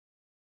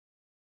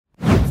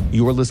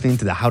You are listening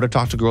to the How to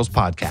Talk to Girls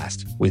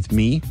podcast with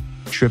me,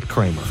 Trip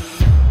Kramer.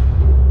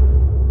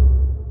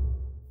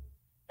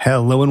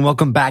 Hello and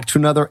welcome back to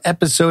another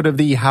episode of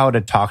the How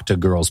to Talk to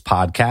Girls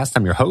podcast.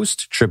 I'm your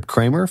host, Trip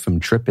Kramer from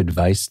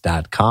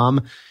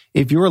tripadvice.com.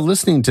 If you are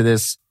listening to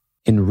this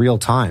in real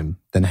time,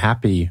 then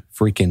happy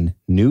freaking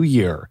New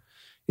Year.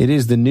 It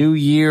is the new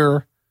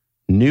year,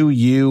 new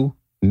you,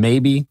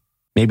 maybe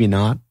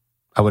not.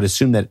 I would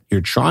assume that you're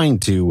trying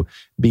to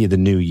be the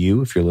new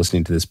you if you're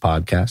listening to this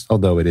podcast,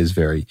 although it is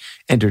very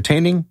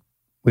entertaining.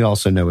 We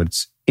also know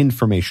it's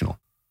informational.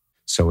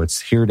 So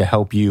it's here to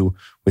help you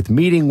with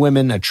meeting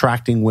women,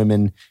 attracting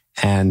women,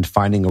 and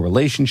finding a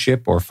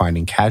relationship or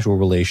finding casual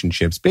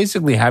relationships,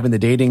 basically having the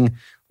dating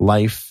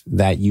life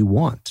that you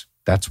want.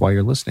 That's why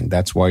you're listening.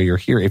 That's why you're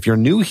here. If you're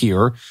new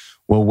here,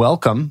 well,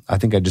 welcome. I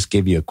think I just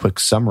gave you a quick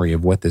summary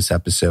of what this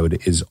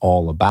episode is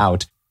all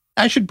about.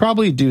 I should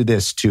probably do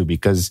this too,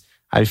 because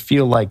I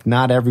feel like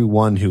not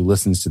everyone who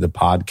listens to the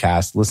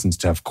podcast listens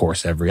to, of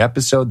course, every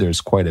episode. There's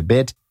quite a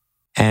bit.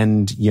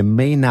 And you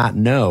may not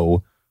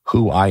know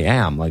who I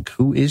am. Like,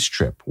 who is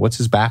Trip? What's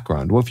his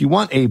background? Well, if you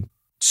want a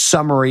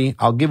summary,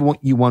 I'll give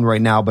you one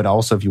right now. But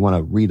also, if you want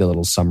to read a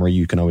little summary,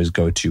 you can always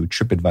go to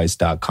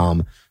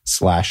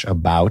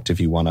tripadvice.com/about if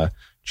you want to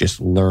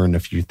just learn a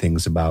few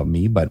things about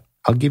me. But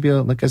I'll give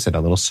you, like I said, a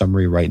little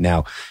summary right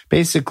now.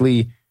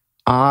 Basically,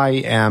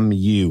 I am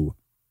you.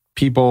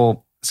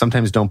 People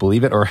sometimes don't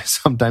believe it, or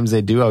sometimes they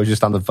do. I was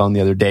just on the phone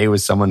the other day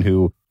with someone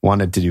who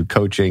wanted to do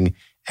coaching,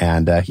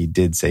 and he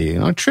did say,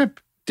 Trip,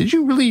 did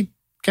you really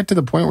get to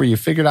the point where you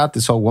figured out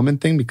this whole woman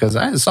thing? Because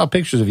I saw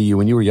pictures of you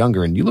when you were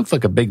younger, and you looked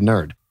like a big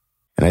nerd.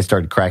 And I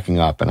started cracking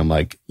up, and I'm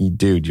like,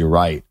 dude, you're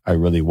right. I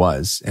really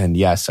was. And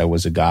yes, I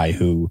was a guy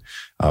who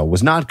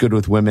was not good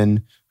with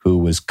women, who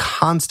was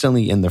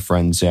constantly in the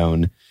friend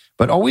zone,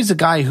 but always a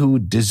guy who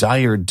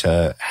desired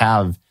to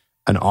have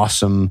an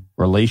awesome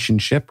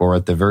relationship, or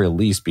at the very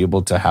least be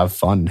able to have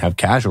fun and have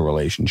casual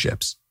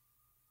relationships.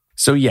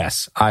 So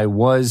yes, I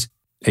was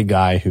a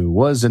guy who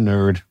was a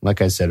nerd,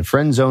 like I said,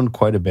 friend zoned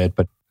quite a bit,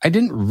 but I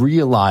didn't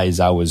realize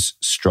I was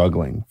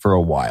struggling for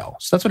a while.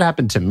 So that's what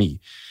happened to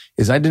me,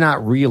 is I did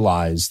not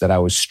realize that I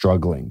was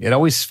struggling. It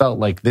always felt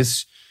like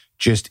this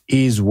just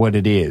is what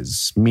it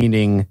is,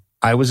 meaning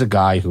I was a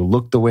guy who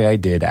looked the way I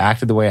did,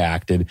 acted the way I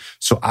acted,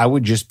 so I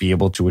would just be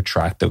able to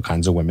attract the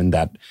kinds of women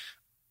that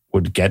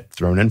would get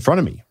thrown in front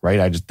of me,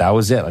 right? That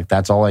was it. Like,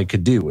 that's all I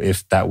could do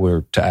if that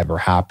were to ever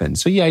happen.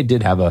 So yeah, I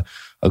did have a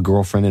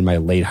girlfriend in my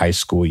late high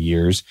school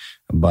years,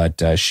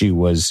 but she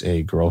was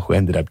a girl who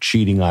ended up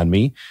cheating on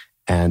me.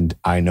 And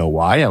I know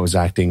why. I was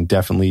acting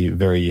definitely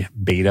very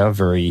beta,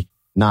 very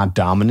not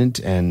dominant,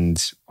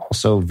 and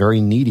also very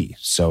needy.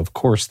 So of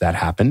course that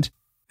happened.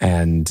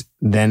 And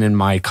then in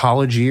my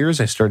college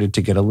years, I started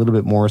to get a little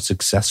bit more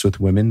success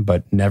with women,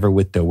 but never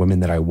with the women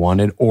that I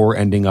wanted, or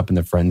ending up in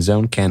the friend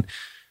zone. Can't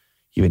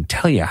even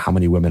tell you how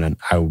many women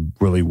I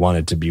really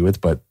wanted to be with,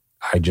 but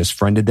I just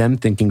friended them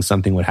thinking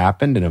something would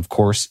happen. And of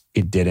course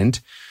it didn't.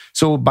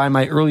 So by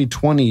my early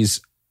 20s,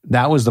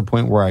 that was the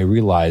point where I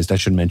realized, I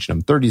should mention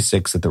I'm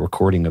 36 at the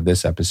recording of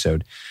this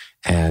episode.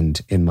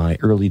 And in my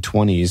early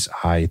 20s,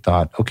 I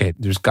thought, okay,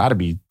 there's got to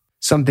be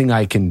something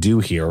I can do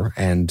here.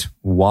 And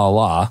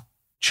voila,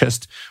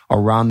 just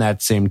around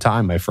that same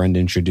time, my friend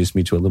introduced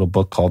me to a little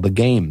book called The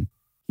Game.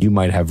 You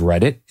might have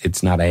read it.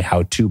 It's not a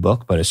how-to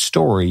book, but a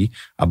story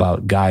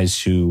about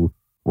guys who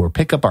were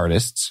pickup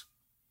artists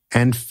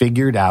and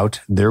figured out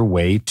their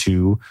way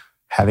to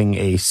having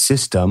a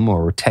system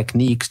or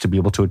techniques to be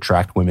able to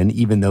attract women,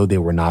 even though they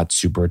were not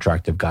super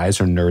attractive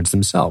guys or nerds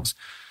themselves.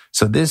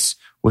 So this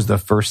was the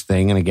first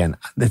thing. And again,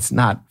 it's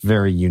not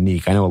very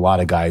unique. I know a lot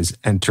of guys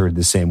entered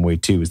the same way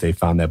too, as they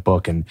found that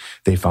book and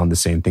they found the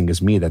same thing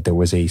as me, that there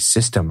was a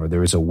system, or there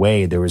was a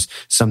way, there was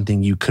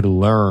something you could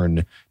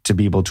learn to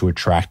be able to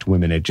attract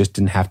women. It just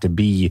didn't have to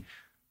be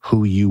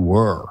who you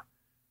were.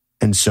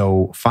 And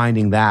so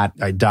finding that,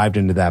 I dived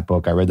into that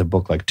book. I read the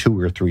book like 2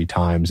 or 3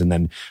 times and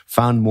then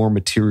found more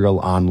material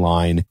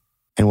online.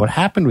 And what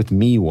happened with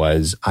me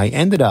was I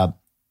ended up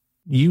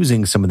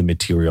using some of the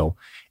material,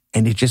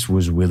 and it just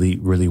was really,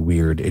 really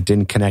weird. It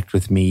didn't connect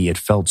with me. It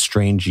felt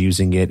strange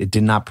using it. It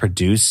did not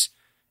produce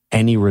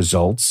any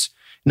results.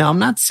 Now, I'm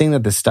not saying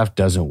that this stuff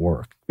doesn't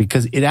work,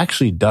 because it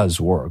actually does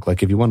work.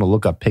 Like, if you want to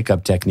look up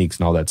pickup techniques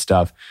and all that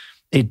stuff,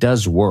 it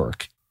does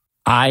work.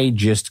 I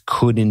just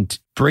couldn't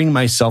bring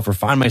myself or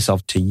find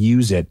myself to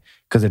use it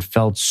because it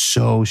felt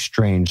so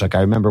strange. Like,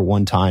 I remember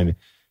one time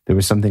there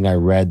was something I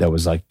read that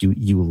was like,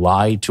 you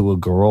lie to a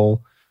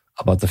girl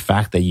about the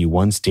fact that you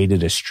once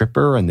dated a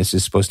stripper and this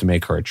is supposed to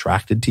make her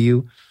attracted to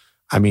you.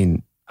 I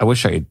mean, I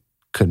wish I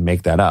could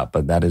make that up,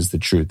 but that is the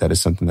truth. That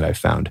is something that I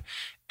found.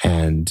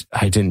 And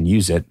I didn't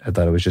use it. I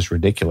thought it was just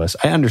ridiculous.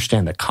 I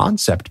understand the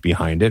concept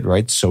behind it,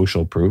 right?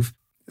 Social proof.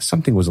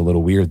 Something was a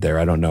little weird there.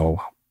 I don't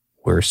know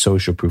where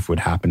social proof would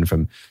happen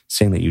from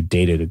saying that you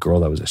dated a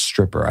girl that was a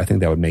stripper. I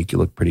think that would make you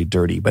look pretty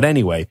dirty. But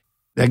anyway,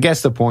 I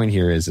guess the point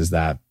here is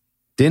that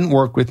didn't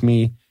work with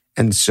me.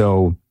 And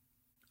so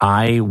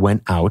I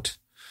went out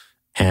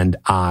and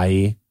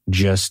I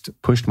just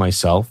pushed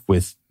myself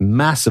with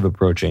massive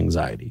approach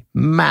anxiety,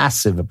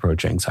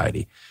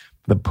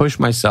 but push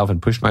myself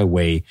and push my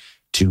way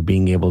to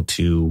being able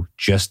to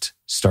just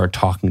start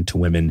talking to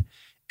women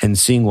and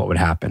seeing what would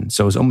happen.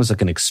 So it was almost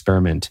like an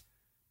experiment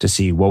to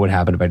see what would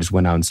happen if I just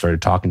went out and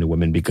started talking to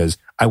women, because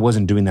I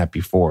wasn't doing that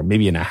before,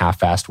 maybe in a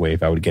half-assed way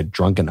if I would get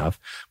drunk enough.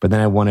 But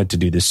then I wanted to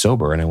do this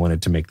sober and I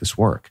wanted to make this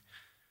work.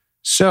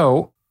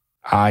 So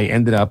I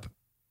ended up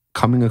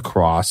coming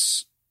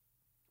across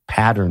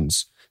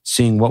patterns,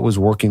 seeing what was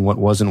working, what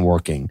wasn't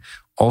working,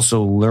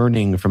 also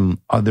learning from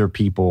other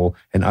people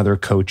and other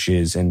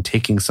coaches and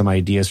taking some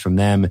ideas from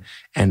them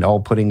and all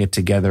putting it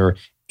together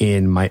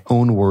in my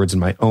own words, in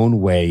my own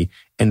way,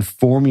 and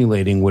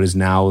formulating what is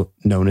now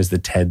known as the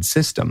TED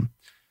system.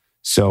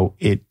 So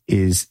it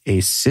is a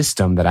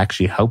system that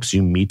actually helps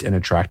you meet and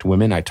attract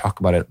women. I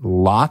talk about it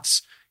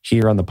lots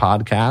here on the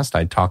podcast.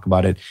 I talk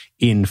about it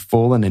in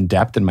full and in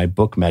depth in my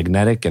book,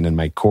 Magnetic, and in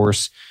my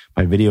course,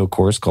 my video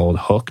course called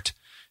Hooked.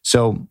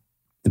 So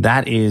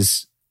that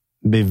is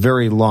the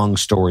very long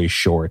story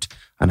short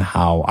on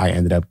how I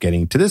ended up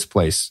getting to this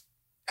place.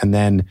 And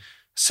then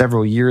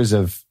several years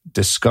of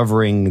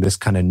discovering this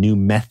kind of new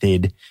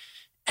method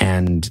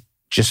and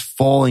just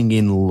falling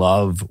in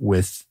love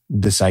with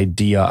this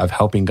idea of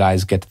helping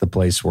guys get to the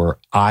place where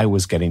I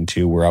was getting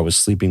to, where I was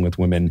sleeping with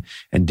women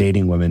and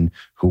dating women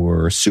who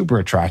were super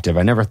attractive.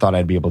 I never thought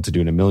I'd be able to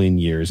do in a million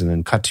years, and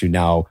then cut to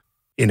now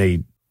in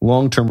a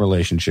long-term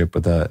relationship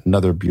with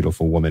another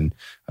beautiful woman,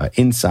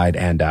 inside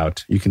and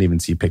out. You can even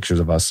see pictures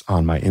of us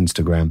on my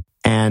Instagram.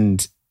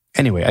 And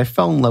anyway, I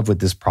fell in love with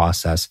this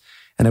process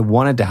and I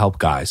wanted to help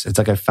guys. It's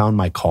like I found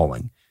my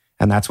calling.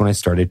 And that's when I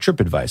started Trip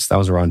Advice. That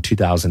was around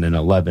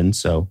 2011,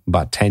 so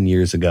about 10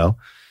 years ago.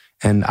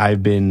 And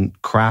I've been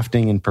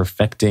crafting and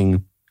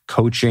perfecting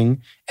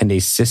coaching and a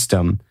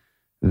system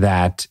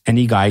that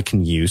any guy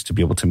can use to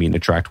be able to meet and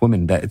attract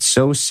women. That it's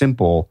so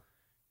simple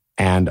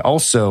and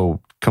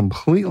also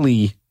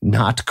completely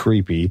not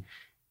creepy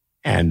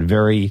and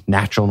very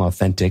natural and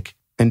authentic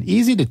and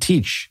easy to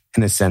teach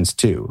in a sense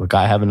too. Like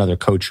I have another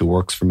coach who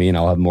works for me, and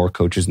I'll have more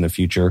coaches in the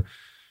future,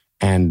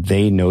 and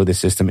they know the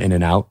system in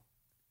and out,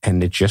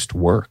 and it just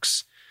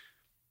works.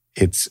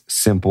 It's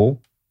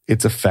simple,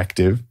 it's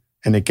effective,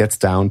 and it gets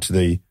down to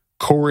the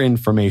core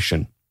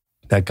information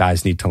that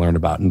guys need to learn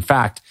about. In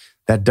fact,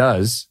 that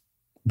does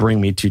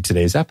bring me to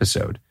today's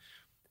episode.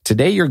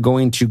 Today, you're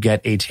going to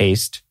get a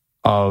taste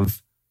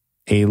of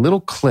a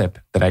little clip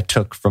that I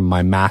took from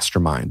my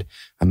mastermind.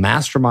 A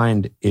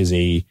mastermind is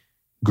a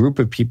group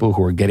of people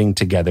who are getting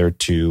together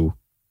to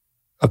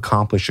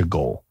accomplish a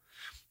goal.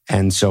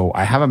 And so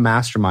I have a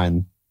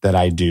mastermind that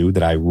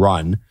I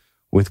run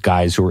with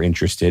guys who are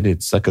interested.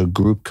 It's like a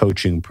group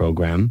coaching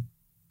program,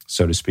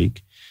 so to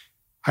speak.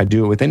 I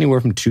do it with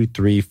anywhere from 2,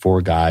 3,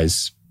 4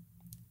 guys.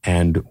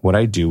 And what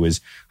I do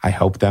is I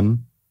help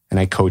them and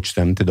I coach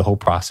them through the whole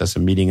process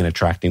of meeting and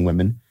attracting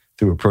women,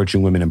 through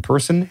approaching women in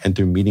person, and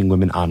through meeting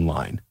women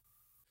online.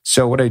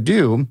 So what I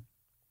do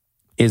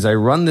is I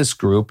run this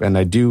group, and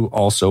I do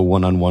also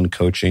one-on-one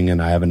coaching,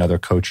 and I have another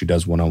coach who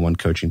does one-on-one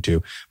coaching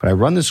too. But I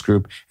run this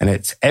group, and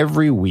it's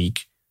every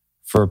week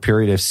for a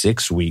period of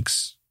 6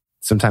 weeks.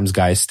 Sometimes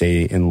guys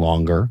stay in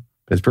longer,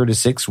 but it's a period of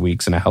 6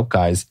 weeks, and I help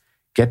guys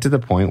get to the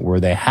point where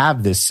they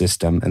have this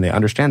system and they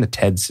understand the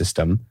TED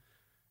system,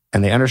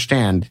 and they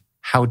understand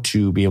how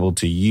to be able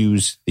to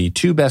use the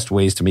 2 best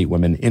ways to meet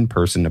women: in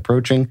person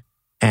approaching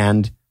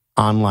and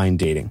online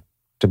dating,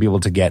 to be able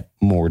to get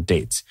more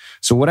dates.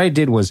 So what I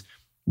did was,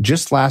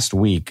 just last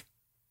week,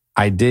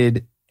 I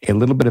did a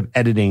little bit of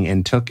editing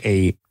and took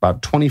a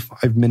about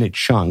 25-minute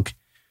chunk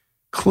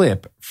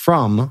clip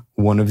from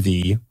one of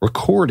the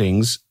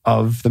recordings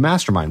of the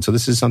mastermind. So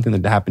this is something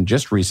that happened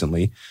just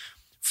recently.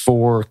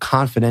 For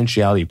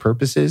confidentiality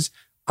purposes,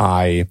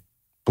 I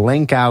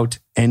blank out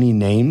any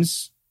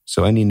names.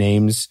 So any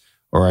names,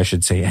 or I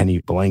should say any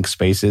blank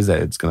spaces,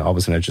 that it's going to all of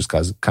a sudden it just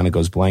kind of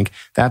goes blank.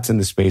 That's in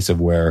the space of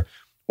where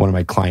one of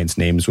my clients'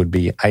 names would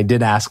be. I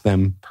did ask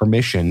them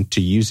permission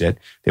to use it.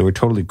 They were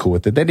totally cool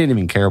with it. They didn't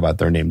even care about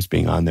their names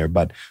being on there.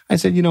 But I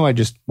said, I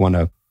just want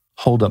to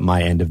hold up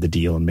my end of the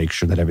deal and make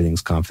sure that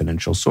everything's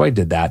confidential. So I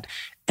did that.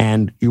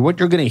 And what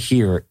you're going to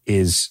hear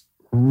is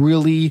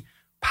really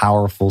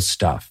powerful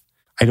stuff.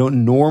 I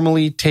don't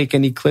normally take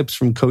any clips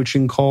from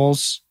coaching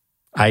calls.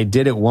 I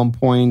did at one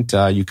point.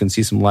 You can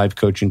see some live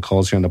coaching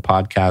calls here on the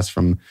podcast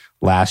from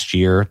last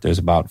year. There's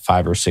about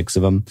 5 or 6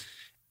 of them.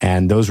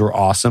 And those were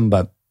awesome,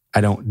 but I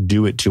don't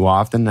do it too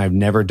often. I've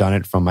never done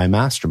it from my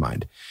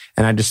mastermind.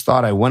 And I just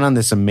thought I went on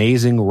this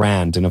amazing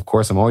rant. And of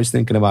course, I'm always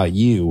thinking about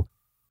you,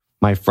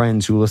 my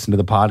friends who listen to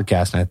the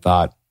podcast. And I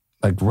thought,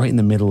 like right in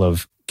the middle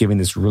of giving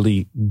this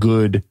really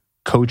good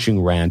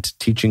coaching rant,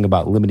 teaching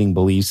about limiting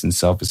beliefs and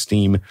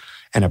self-esteem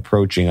and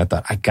approaching, I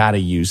thought, I got to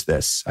use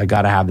this. I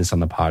got to have this on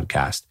the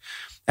podcast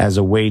as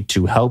a way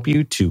to help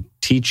you, to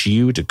teach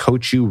you, to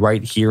coach you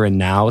right here and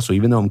now. So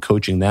even though I'm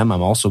coaching them,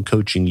 I'm also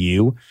coaching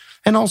you.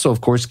 And also,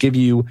 of course, give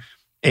you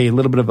a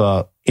little bit of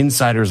a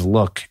insider's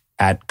look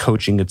at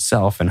coaching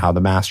itself and how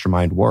the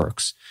mastermind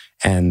works.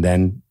 And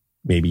then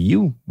maybe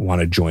you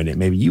want to join it.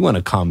 Maybe you want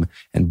to come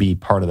and be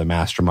part of the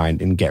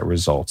mastermind and get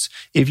results.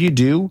 If you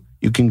do,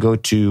 you can go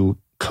to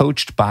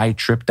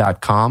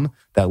coachedbytrip.com.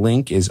 That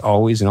link is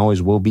always and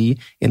always will be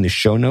in the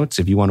show notes.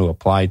 If you want to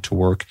apply to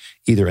work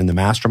either in the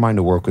mastermind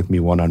or work with me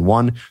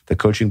one-on-one, the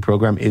coaching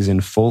program is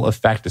in full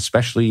effect,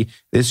 especially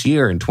this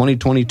year in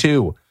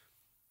 2022.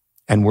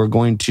 And we're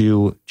going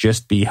to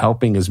just be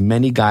helping as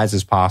many guys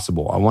as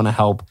possible. I want to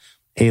help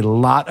a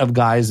lot of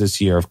guys this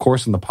year, of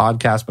course, in the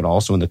podcast, but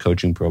also in the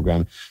coaching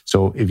program.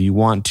 So if you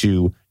want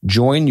to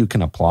join, you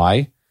can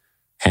apply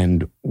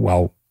and,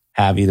 well,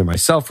 have either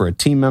myself or a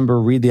team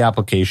member read the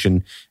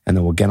application, and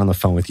then we'll get on the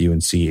phone with you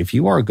and see if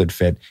you are a good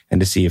fit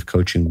and to see if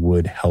coaching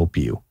would help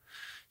you.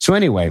 So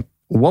anyway,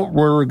 what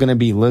we're going to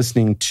be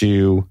listening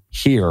to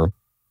here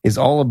is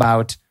all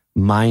about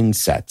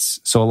mindsets.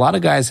 So a lot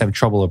of guys have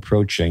trouble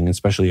approaching,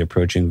 especially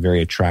approaching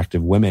very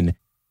attractive women,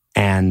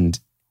 and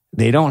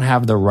they don't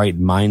have the right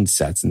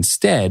mindsets.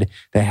 Instead,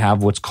 they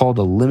have what's called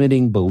a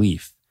limiting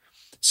belief.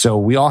 So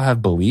we all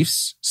have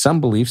beliefs. Some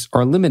beliefs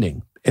are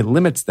limiting. It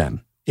limits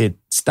them. It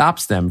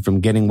stops them from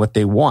getting what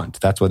they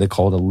want. That's why they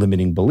call it a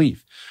limiting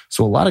belief.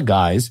 So a lot of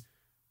guys,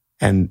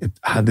 and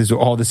these are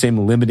all the same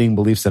limiting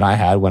beliefs that I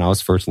had when I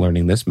was first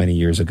learning this many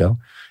years ago.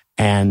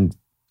 And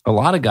a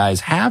lot of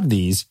guys have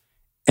these,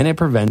 and it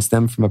prevents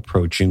them from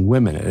approaching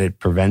women. It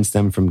prevents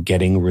them from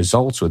getting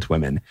results with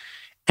women.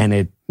 And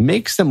it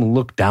makes them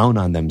look down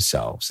on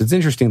themselves. It's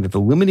interesting that the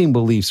limiting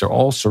beliefs are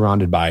all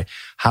surrounded by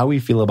how we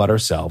feel about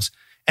ourselves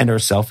and our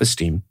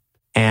self-esteem.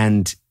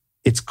 And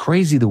it's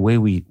crazy the way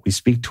we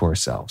speak to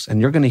ourselves. And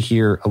you're going to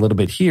hear a little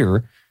bit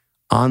here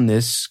on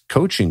this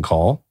coaching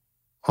call,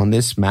 on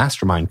this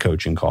mastermind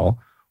coaching call,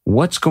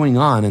 what's going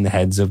on in the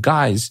heads of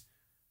guys.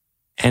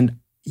 And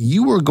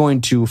you are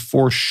going to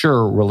for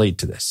sure relate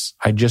to this.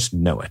 I just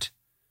know it.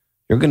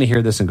 You're going to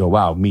hear this and go,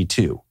 wow, me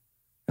too.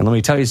 And let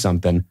me tell you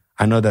something.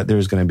 I know that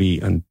there's going to be,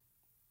 and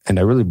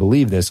I really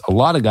believe this, a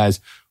lot of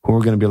guys who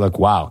are going to be like,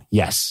 wow,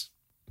 yes,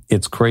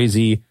 it's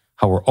crazy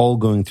how we're all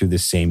going through the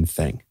same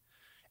thing.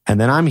 And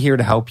then I'm here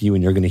to help you,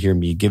 and you're going to hear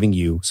me giving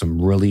you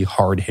some really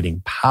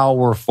hard-hitting,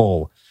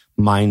 powerful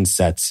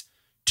mindsets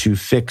to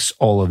fix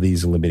all of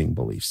these limiting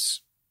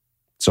beliefs.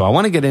 So I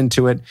want to get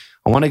into it.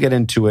 I want to get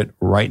into it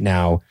right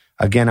now.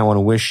 Again, I want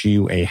to wish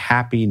you a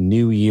happy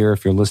new year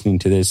if you're listening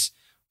to this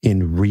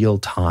in real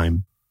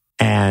time.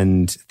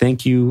 And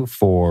thank you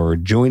for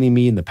joining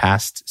me in the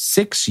past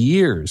 6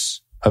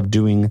 years of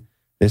doing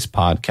this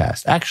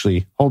podcast.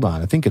 Actually, hold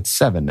on. I think it's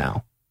 7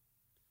 now.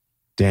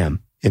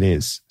 Damn. It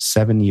is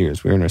 7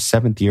 years. We're in our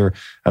 7th year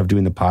of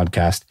doing the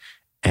podcast.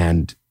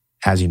 And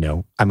as you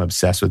know, I'm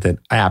obsessed with it.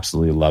 I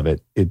absolutely love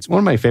it. It's one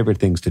of my favorite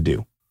things to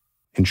do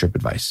in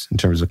TripAdvice in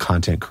terms of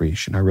content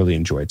creation. I really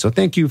enjoy it. So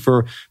thank you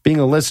for being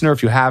a listener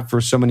if you have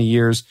for so many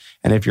years.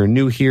 And if you're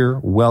new here,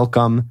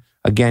 welcome.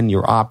 Again,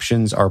 your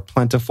options are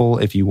plentiful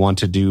if you want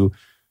to do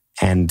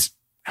and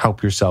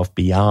help yourself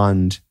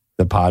beyond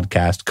the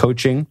podcast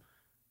coaching.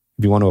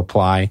 If you want to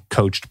apply,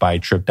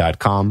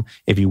 coachedbytrip.com.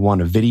 If you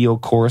want a video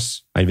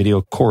course, my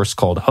video course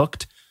called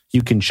Hooked,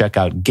 you can check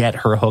out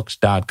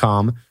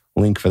getherhooked.com.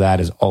 Link for that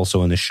is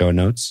also in the show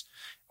notes.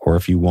 Or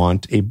if you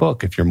want a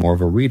book, if you're more of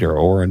a reader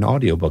or an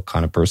audiobook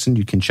kind of person,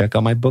 you can check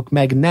out my book,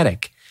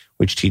 Magnetic,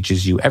 which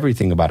teaches you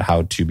everything about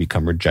how to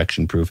become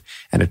rejection-proof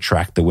and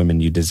attract the women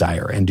you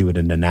desire and do it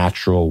in a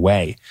natural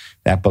way.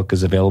 That book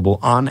is available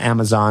on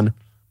Amazon.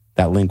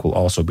 That link will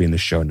also be in the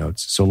show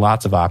notes. So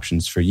lots of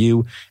options for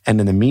you. And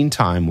in the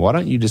meantime, why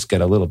don't you just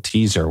get a little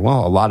teaser,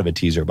 well, a lot of a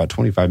teaser, about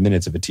 25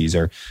 minutes of a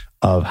teaser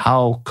of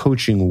how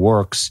coaching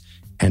works,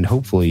 and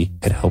hopefully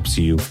it helps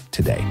you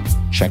today.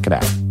 Check it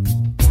out.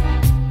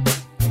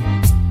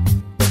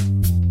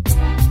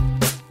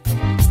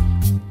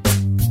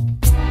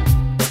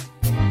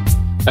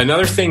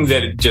 Another thing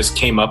that just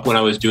came up when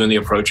I was doing the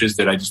approaches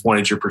that I just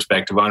wanted your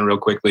perspective on real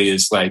quickly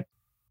is like,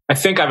 I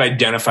think I've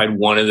identified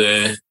one of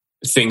the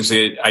things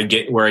that I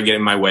get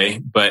in my way,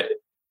 but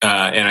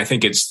and I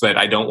think it's that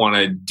I don't want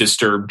to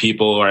disturb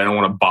people or I don't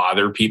want to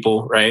bother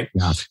people, right?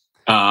 Yeah.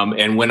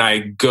 And when I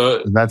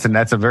go, that's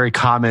a very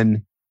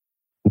common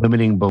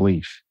limiting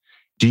belief.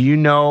 Do you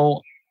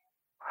know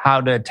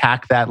how to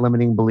attack that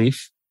limiting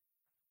belief?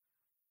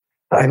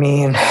 I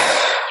mean,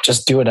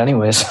 just do it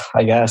anyways,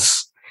 I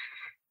guess.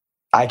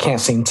 I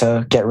can't seem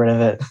to get rid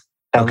of it.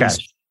 Okay,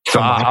 so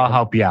I'll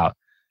help you out.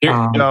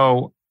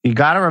 So you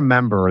got to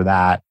remember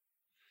that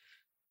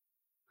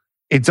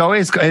it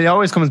always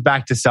comes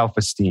back to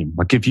self-esteem.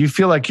 Like if you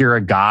feel like you're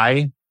a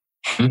guy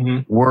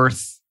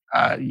worth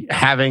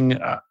having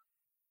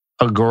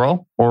a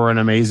girl or an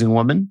amazing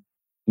woman,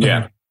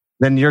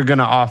 then you're going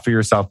to offer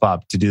yourself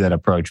up to do that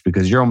approach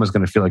because you're almost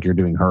going to feel like you're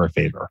doing her a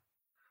favor.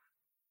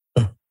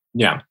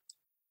 Yeah.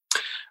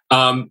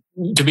 To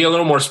be a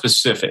little more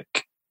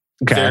specific,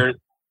 okay.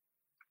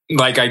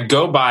 Like I'd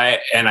go by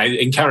and I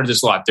encountered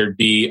this a lot. There'd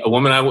be a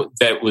woman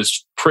that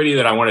was pretty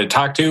that I wanted to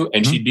talk to,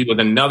 and she'd be with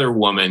another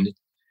woman,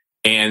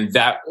 and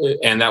that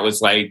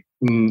was like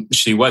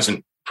she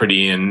wasn't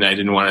pretty, and I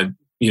didn't want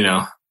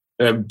to,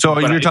 So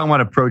you're talking about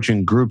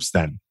approaching groups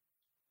then?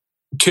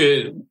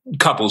 to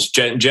couples,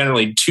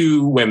 generally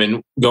two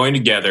women going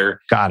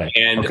together. Got it.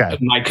 And okay.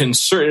 My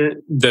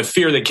concern, the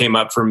fear that came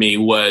up for me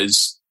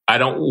was I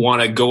don't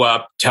want to go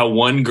up, tell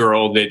one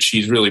girl that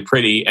she's really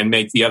pretty and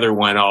make the other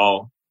one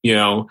all,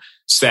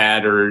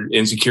 sad or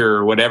insecure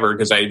or whatever,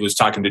 because I was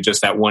talking to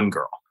just that one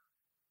girl.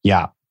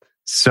 Yeah.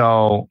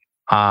 So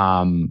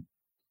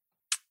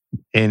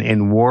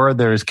in war,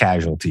 there's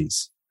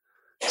casualties.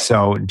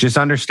 So just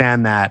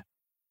understand that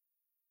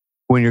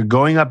when you're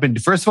going up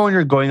and first of all, when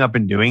you're going up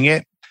and doing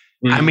it,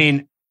 I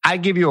mean, I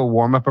give you a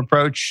warm-up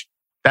approach.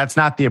 That's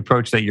not the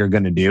approach that you're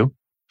going to do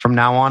from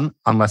now on,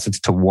 unless it's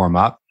to warm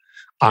up.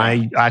 Yeah.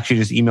 I actually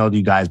just emailed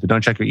you guys, but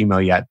don't check your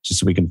email yet, just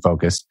so we can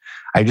focus.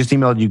 I just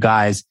emailed you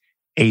guys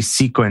a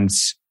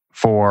sequence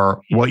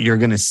for what you're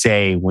going to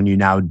say when you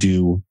now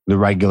do the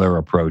regular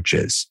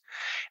approaches.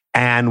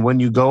 And when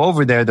you go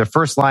over there, the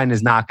first line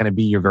is not going to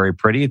be, "You're very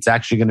pretty." It's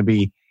actually going to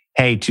be,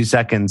 "Hey, 2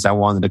 seconds. I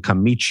wanted to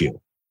come meet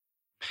you."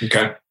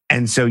 Okay.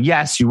 And so,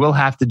 yes, you will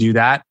have to do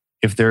that.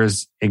 If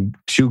there's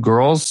two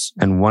girls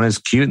and one is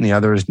cute and the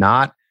other is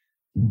not,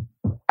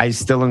 I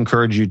still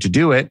encourage you to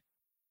do it.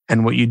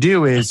 And what you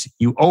do is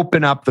you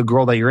open up the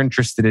girl that you're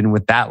interested in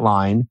with that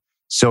line.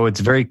 So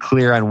it's very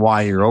clear on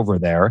why you're over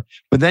there.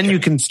 But then you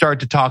can start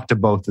to talk to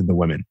both of the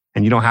women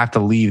and you don't have to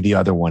leave the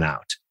other one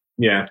out.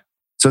 Yeah.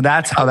 So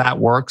that's how that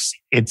works.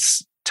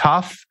 It's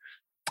tough.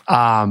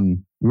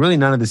 Really,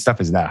 none of this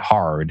stuff is that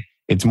hard.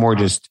 It's more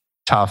just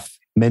tough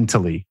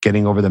mentally,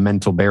 getting over the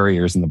mental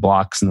barriers and the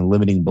blocks and the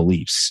limiting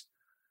beliefs.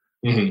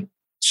 Mm-hmm.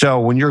 So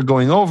when you're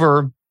going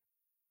over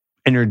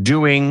and you're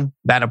doing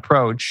that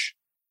approach,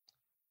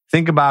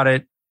 think about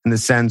it in the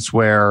sense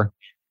where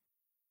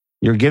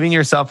you're giving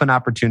yourself an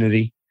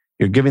opportunity.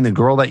 You're giving the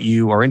girl that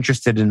you are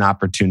interested in an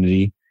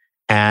opportunity.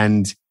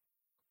 And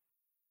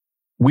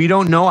we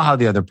don't know how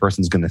the other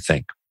person's going to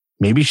think.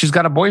 Maybe she's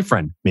got a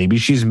boyfriend. Maybe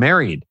she's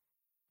married.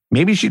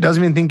 Maybe she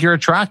doesn't even think you're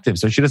attractive,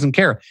 so she doesn't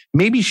care.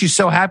 Maybe she's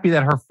so happy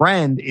that her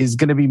friend is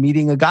going to be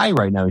meeting a guy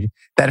right now,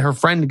 that her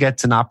friend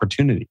gets an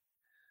opportunity.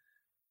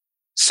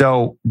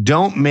 So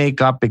don't make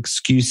up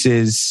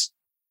excuses.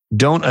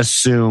 Don't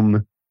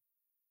assume.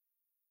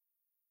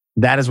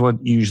 That is what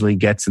usually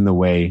gets in the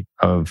way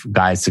of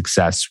guys'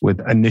 success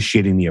with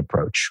initiating the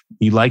approach.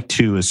 You like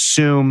to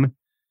assume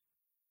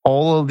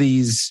all of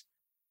these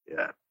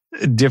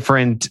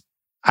different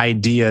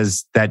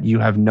ideas that you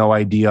have no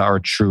idea are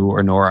true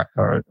or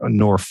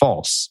nor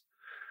false.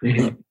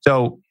 Mm-hmm.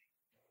 So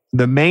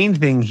the main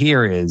thing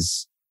here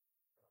is,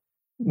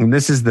 and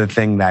this is the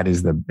thing that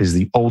is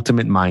the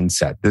ultimate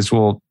mindset. This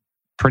will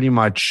pretty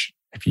much,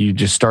 if you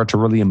just start to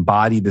really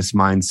embody this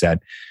mindset,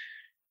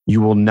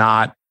 you will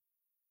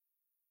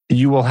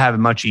have a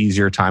much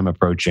easier time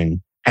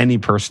approaching any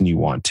person you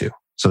want to.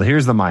 So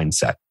here's the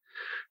mindset.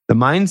 The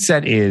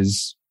mindset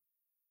is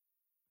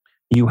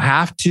you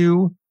have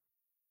to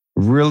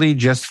really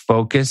just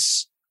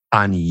focus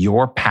on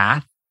your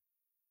path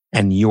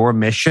and your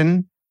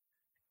mission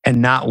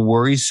and not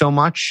worry so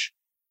much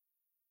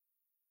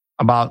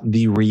about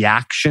the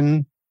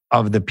reaction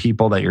of the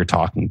people that you're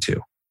talking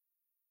to.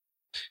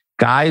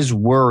 Guys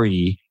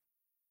worry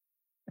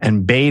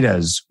and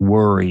betas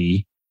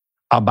worry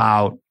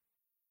about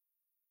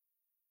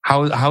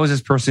how is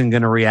this person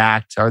going to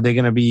react? Are they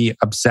going to be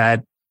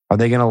upset? Are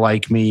they going to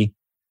like me?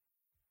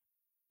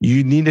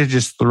 You need to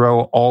just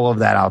throw all of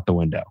that out the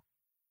window.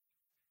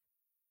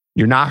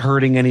 You're not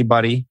hurting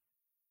anybody.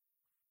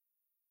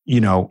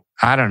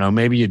 I don't know,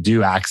 maybe you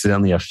do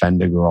accidentally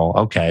offend a girl.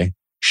 Okay,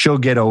 she'll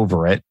get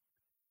over it.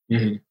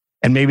 Mm-hmm.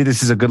 And maybe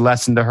this is a good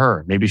lesson to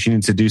her. Maybe she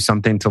needs to do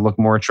something to look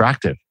more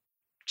attractive.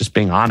 Just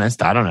being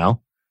honest. I don't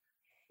know.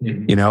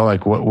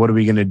 Mm-hmm. What are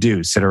we going to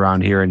do? Sit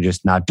around here and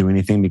just not do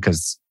anything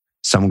because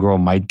some girl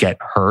might get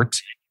hurt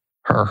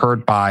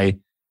by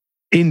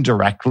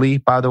indirectly,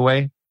 by the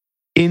way,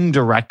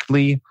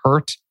 indirectly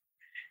hurt.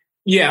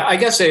 Yeah, I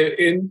guess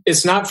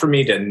it's not for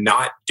me to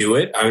not do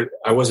it.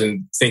 I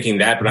wasn't thinking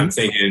that, but I'm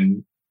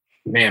thinking,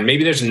 man,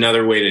 maybe there's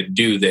another way to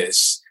do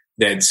this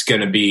that's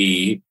going to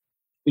be,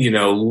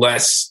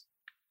 less,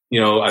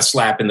 a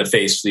slap in the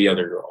face to the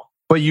other girl.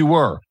 But you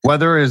were,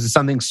 whether it was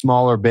something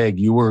small or big,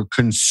 you were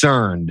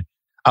concerned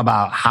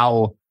about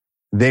how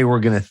they were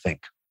going to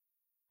think.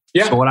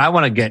 Yeah. So what I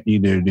want to get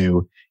you to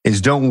do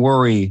is don't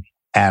worry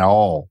at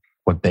all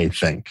what they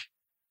think.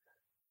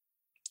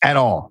 At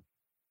all.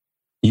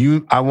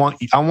 I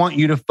want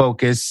you to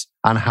focus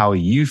on how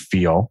you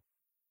feel,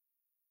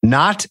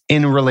 not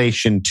in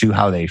relation to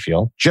how they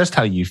feel, just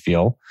how you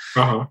feel.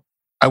 Uh-huh.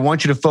 I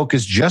want you to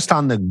focus just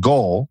on the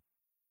goal,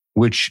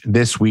 which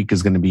this week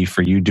is going to be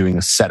for you doing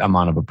a set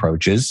amount of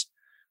approaches.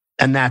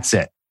 And that's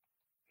it.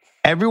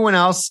 Everyone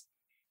else,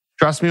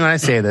 trust me when I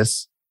say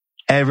this,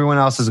 everyone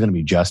else is going to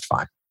be just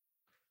fine.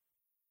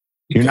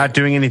 You're not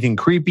doing anything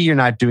creepy. You're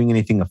not doing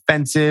anything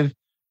offensive.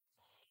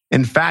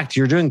 In fact,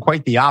 you're doing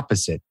quite the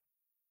opposite.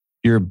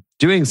 You're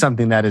doing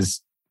something that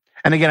is,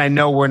 and again, I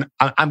know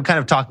I'm kind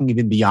of talking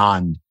even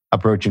beyond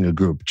approaching a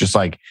group. Just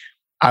like,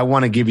 I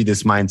want to give you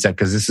this mindset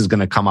because this is going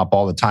to come up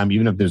all the time,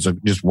 even if there's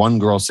just one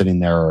girl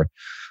sitting there or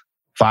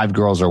 5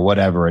 girls or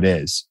whatever it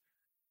is.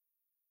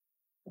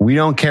 We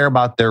don't care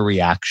about their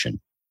reaction.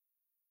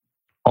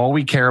 All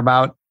we care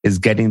about is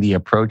getting the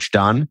approach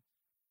done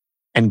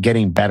and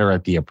getting better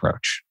at the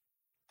approach.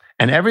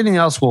 And everything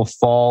else will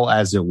fall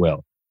as it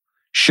will.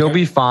 She'll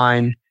be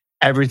fine.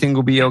 Everything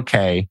will be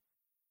okay.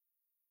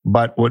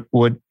 But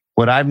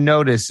what I've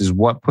noticed is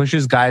what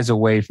pushes guys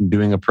away from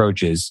doing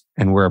approaches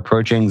and where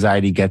approach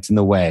anxiety gets in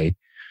the way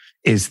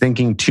is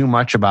thinking too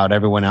much about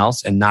everyone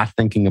else and not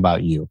thinking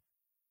about you.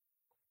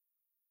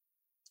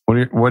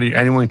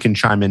 Anyone can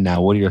chime in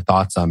now. What are your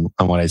thoughts on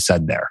what I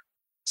said there?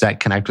 Does that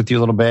connect with you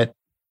a little bit?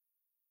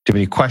 Do you have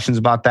any questions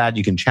about that?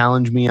 You can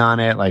challenge me on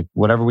it, like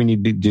whatever we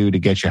need to do to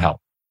get you help.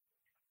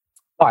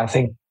 Well, I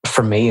think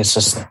for me, it's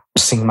just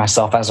seeing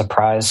myself as a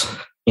prize.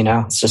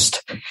 It's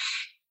just,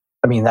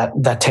 I mean,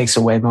 that takes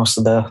away most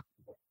of them,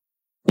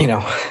 in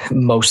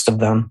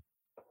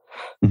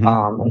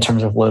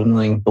terms of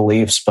limiting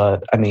beliefs.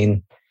 But I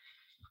mean,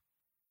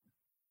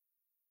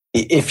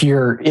 if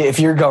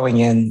you're going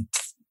in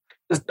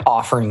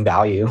offering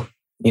value,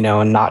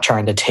 and not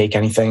trying to take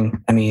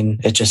anything, I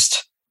mean, it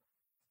just,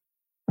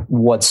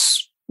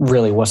 what's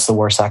the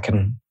worst that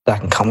can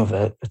come of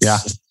it? It's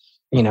just,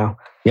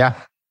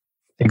 Yeah,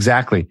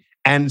 exactly.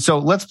 And so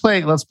let's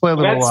play a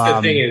little. That's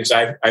the thing is,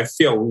 I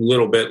feel a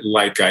little bit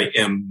like I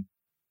am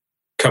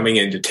coming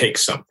in to take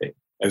something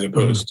as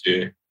opposed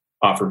to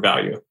offer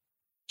value.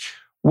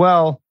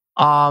 Well,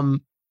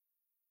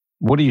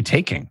 what are you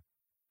taking?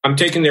 I'm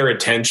taking their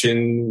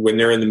attention when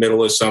they're in the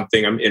middle of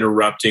something. I'm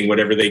interrupting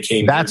whatever they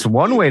came. That's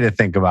one way to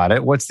think about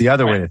it. What's the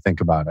other way to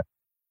think about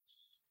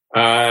it?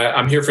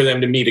 I'm here for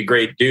them to meet a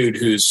great dude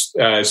who's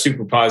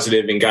super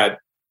positive and got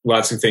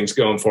lots of things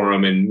going for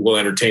him, and will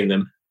entertain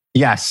them.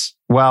 Yes.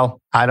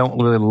 Well, I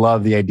don't really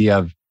love the idea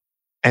of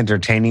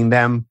entertaining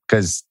them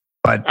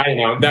but I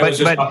know that was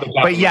just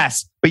but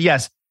yes,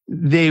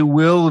 they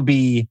will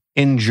be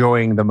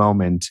enjoying the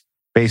moment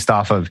based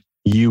off of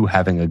you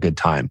having a good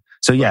time.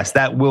 So yes,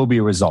 that will be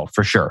a result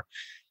for sure.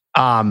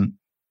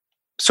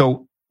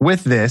 So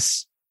with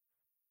this,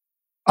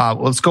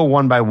 let's go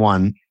one by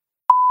one.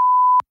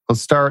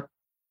 Let's start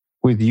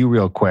with you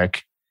real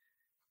quick.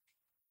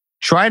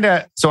 So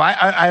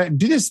I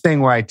do this thing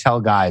where I tell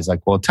guys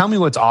like, well, tell me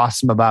what's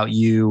awesome about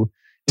you.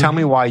 Tell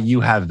me why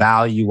you have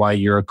value, why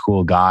you're a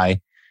cool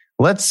guy.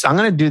 I'm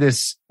going to do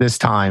this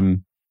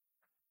time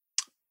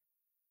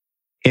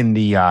in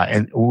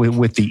the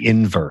with the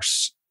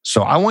inverse.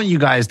 So I want you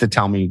guys to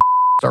tell me,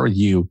 start with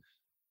you.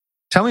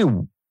 Tell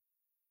me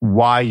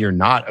why you're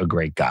not a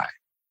great guy.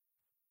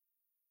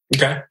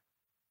 Okay.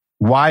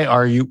 Why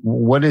are you,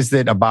 what is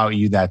it about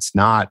you that's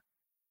not,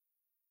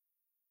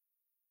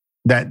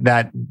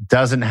 that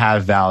doesn't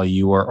have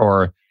value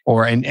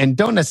and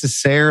don't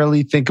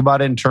necessarily think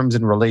about it in terms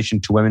in relation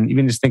to women,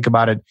 even just think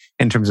about it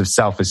in terms of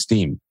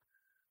self-esteem.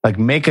 Like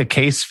make a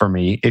case for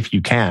me if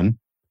you can.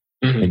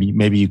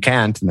 Maybe you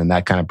can't, and then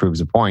that kind of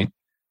proves a point.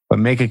 But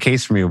make a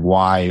case for me of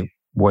why,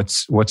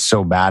 what's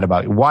so bad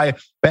about you. Why?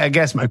 I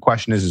guess my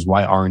question is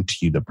why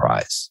aren't you the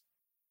prize?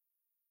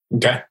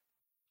 Okay.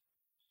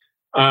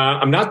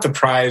 I'm not the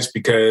prize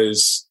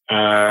because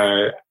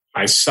I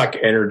suck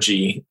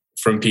energy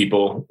from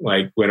people.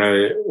 Like when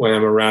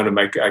I'm around them,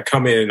 I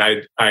come in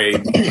and I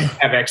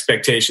have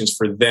expectations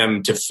for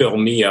them to fill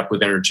me up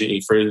with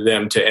energy, for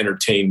them to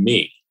entertain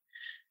me.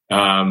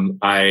 I'm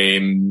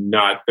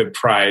not the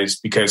prize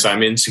because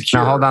I'm insecure.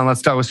 Now hold on, we'll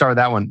start with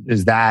that one.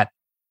 Is that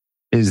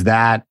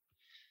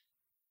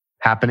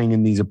happening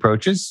in these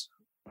approaches?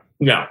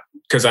 No,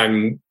 because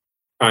I'm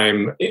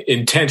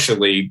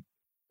intentionally,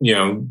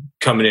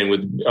 coming in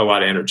with a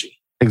lot of energy.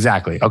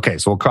 Exactly. Okay,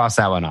 so we'll cross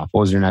that one off.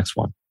 What was your next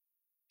one?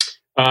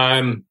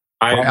 Why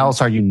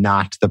else are you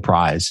not the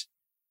prize?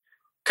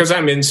 Because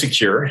I'm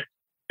insecure,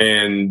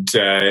 and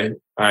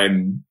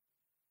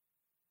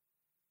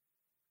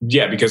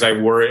because I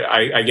worry.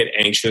 I get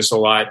anxious a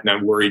lot, and I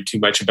worry too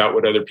much about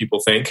what other people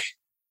think.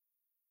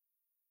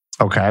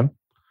 Okay,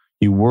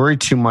 you worry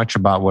too much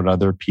about what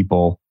other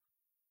people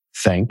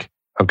think.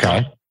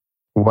 Okay,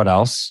 what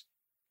else?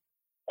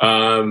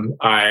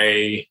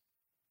 I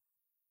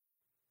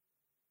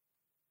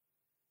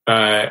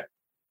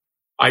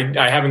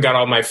haven't got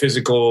all my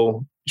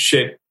physical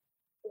shit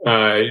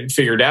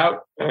figured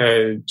out.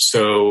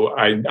 So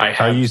I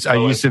have. Are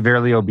you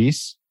severely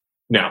obese?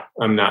 No,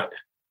 I'm not.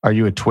 Are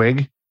you a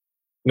twig?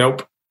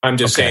 Nope. I'm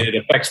just saying it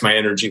affects my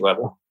energy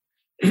level.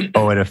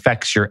 Oh, it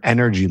affects your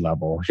energy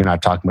level. You're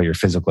not talking about your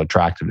physical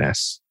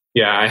attractiveness.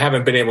 Yeah, I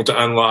haven't been able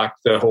to unlock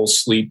the whole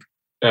sleep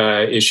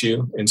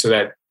issue, and so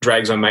that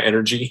drags on my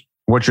energy.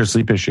 What's your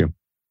sleep issue?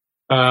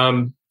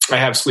 I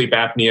have sleep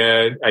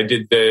apnea. I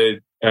did a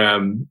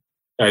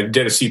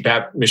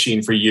CPAP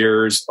machine for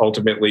years.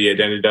 Ultimately, it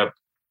ended up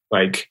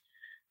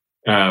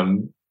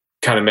kind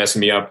of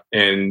messing me up,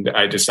 and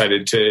I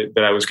decided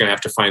that I was going to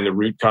have to find the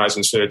root cause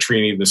instead of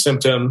treating the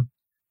symptom.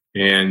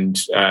 And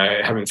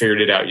I haven't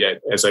figured it out yet,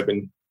 as I've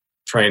been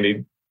trying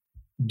to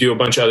do a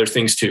bunch of other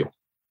things too.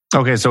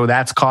 Okay, so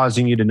that's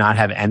causing you to not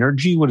have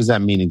energy? What does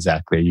that mean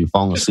exactly? Are you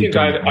falling asleep?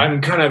 I'm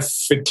kind of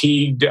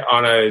fatigued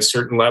on a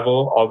certain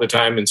level all the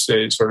time and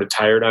sort of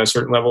tired on a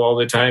certain level all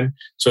the time.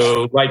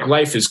 So like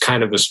life is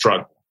kind of a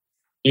struggle.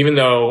 Even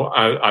though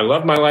I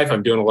love my life,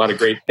 I'm doing a lot of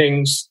great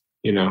things,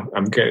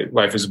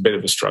 life is a bit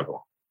of a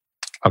struggle.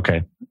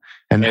 Okay.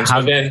 And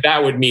so then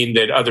that would mean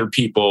that other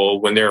people,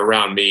 when they're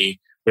around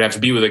me, would have to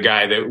be with a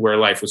guy where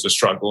life was a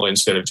struggle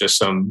instead of just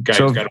some guy.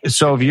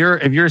 So if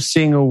you're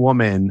seeing a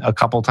woman a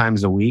couple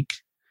times a week,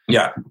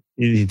 yeah,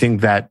 you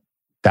think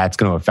that's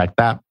going to affect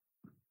that?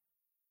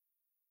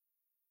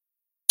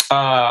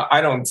 I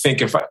don't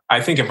think if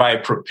I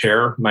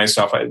prepare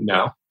myself,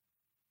 no.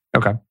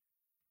 Okay.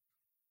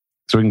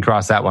 So we can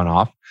cross that one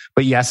off.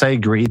 But yes, I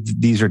agree.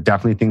 These are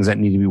definitely things that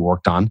need to be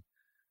worked on.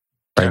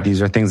 Right? Yeah.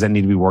 These are things that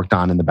need to be worked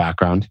on in the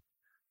background.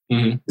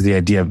 Mm-hmm. The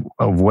idea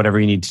of whatever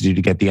you need to do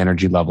to get the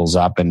energy levels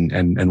up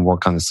and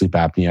work on the sleep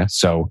apnea.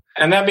 So,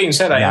 and that being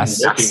said, I am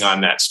working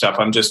on that stuff.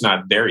 I'm just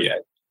not there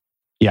yet.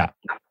 Yeah.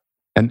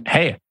 And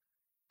hey,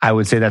 I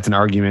would say that's an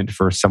argument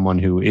for someone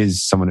who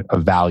is someone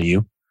of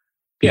value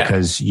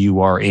because you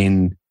are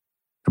in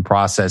the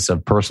process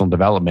of personal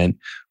development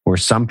where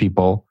some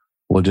people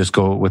will just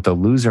go with the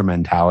loser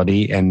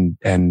mentality and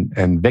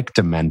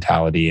victim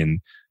mentality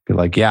and be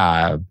like,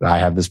 yeah, I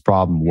have this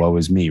problem. Woe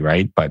is me.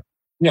 Right. But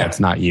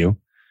that's not you.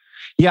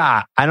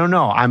 Yeah, I don't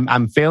know.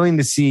 I'm failing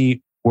to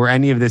see where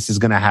any of this is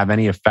going to have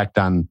any effect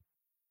on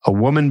a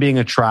woman being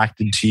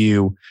attracted to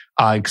you,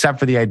 except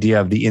for the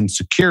idea of the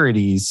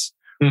insecurities,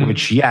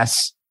 which,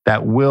 yes,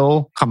 that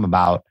will come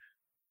about.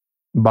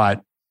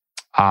 But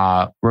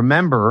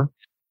remember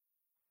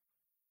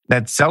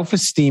that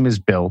self-esteem is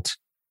built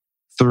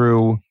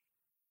through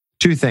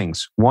two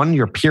things. One,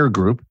 your peer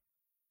group.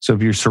 So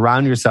if you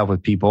surround yourself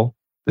with people,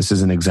 this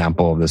is an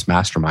example of this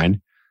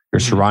mastermind. You're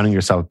surrounding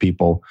yourself with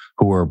people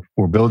who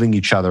are building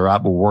each other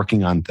up, we're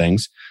working on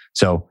things.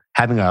 So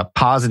having a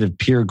positive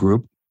peer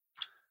group.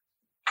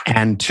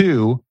 And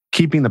two,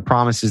 keeping the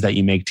promises that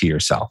you make to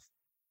yourself.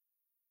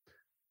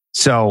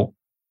 So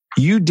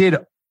you did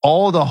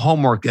all the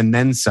homework and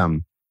then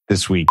some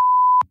this week.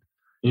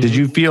 Mm-hmm. Did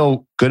you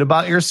feel good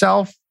about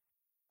yourself?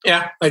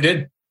 Yeah, I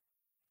did.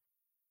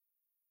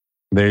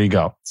 There you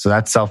go. So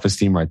that's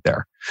self-esteem right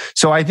there.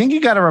 So I think you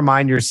got to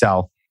remind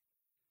yourself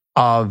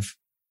of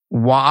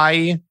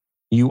why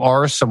you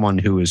are someone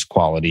who is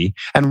quality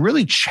and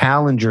really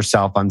challenge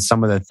yourself on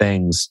some of the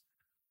things.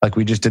 Like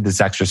we just did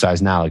this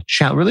exercise now, like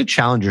really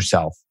challenge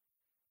yourself.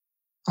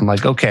 I'm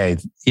like, okay,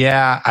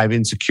 yeah, I have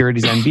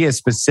insecurities and be as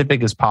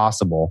specific as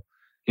possible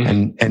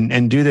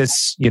and do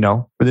this,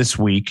 for this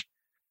week.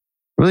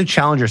 Really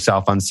challenge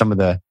yourself on some of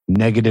the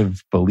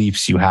negative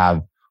beliefs you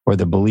have or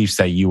the beliefs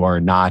that you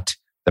are not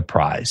the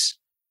prize.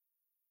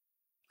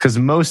 Because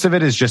most of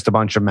it is just a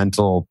bunch of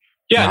mental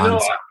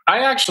nonsense.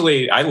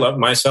 I love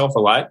myself a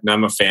lot and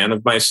I'm a fan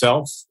of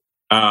myself.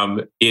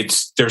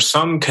 There's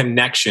some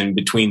connection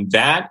between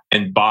that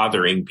and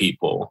bothering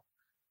people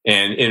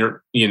and,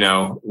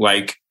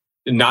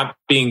 not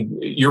being,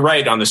 you're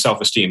right on the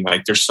self-esteem.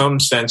 Like there's some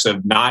sense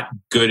of not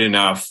good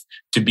enough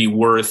to be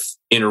worth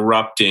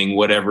interrupting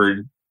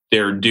whatever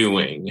they're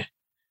doing.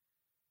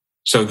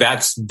 So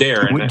that's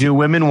there. Do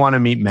women want to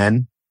meet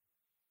men?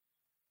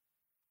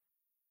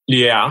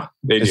 Yeah,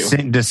 they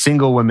do. Do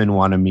single women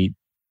want to meet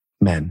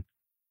men?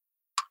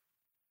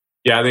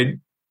 Yeah,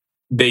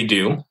 they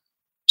do.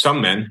 Some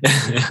men.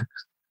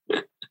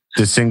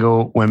 Do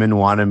single women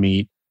want to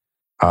meet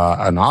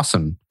an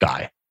awesome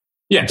guy?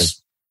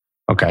 Yes.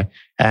 Okay.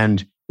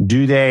 And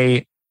would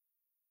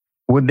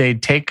they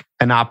take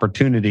an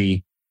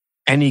opportunity,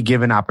 any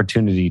given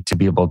opportunity to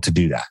be able to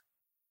do that?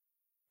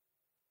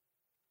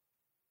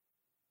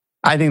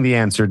 I think the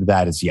answer to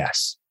that is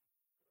yes.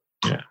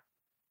 Yeah.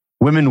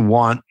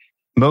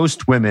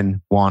 Most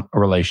women want a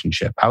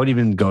relationship. I would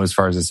even go as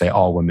far as to say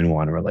all women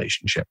want a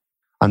relationship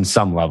on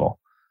some level.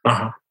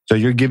 Uh-huh. So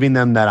you're giving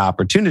them that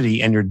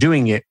opportunity and you're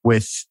doing it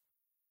with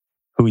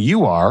who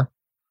you are.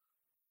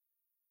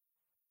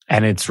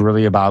 And it's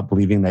really about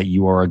believing that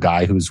you are a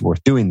guy who's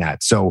worth doing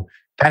that. So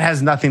that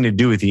has nothing to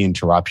do with the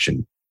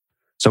interruption.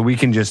 So we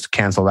can just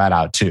cancel that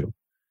out too.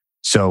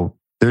 So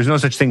there's no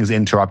such thing as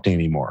interrupting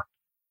anymore.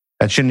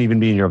 That shouldn't even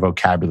be in your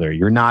vocabulary.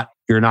 You're not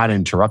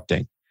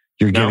interrupting.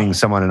 You're giving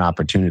someone an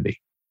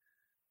opportunity.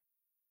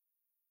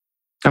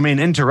 I mean,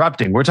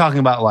 interrupting, we're talking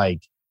about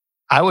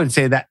I would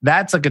say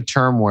that's like a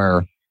term where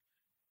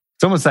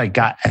it's almost like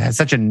it has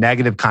such a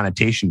negative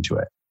connotation to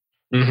it.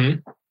 Mm-hmm.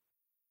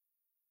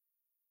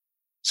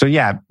 So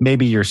yeah,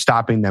 maybe you're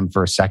stopping them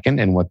for a second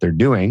in what they're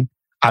doing.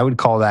 I would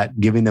call that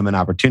giving them an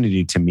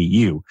opportunity to meet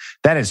you.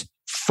 That is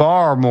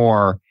far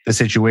more the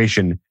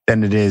situation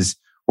than it is,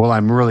 well,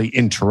 I'm really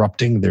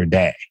interrupting their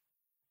day.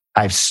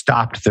 I've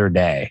stopped their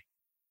day.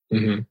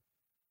 Mm-hmm.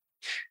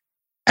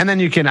 And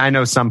then I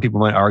know some people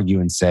might argue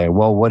and say,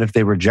 well, what if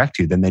they reject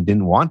you? Then they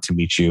didn't want to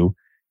meet you.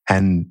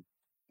 And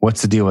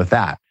what's the deal with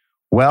that?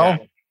 Well,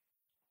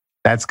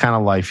 that's kind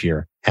of life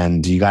here.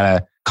 And you got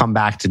to come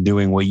back to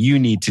doing what you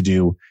need to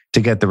do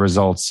to get the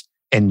results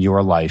in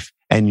your life.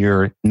 And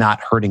you're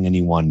not hurting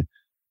anyone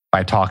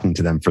by talking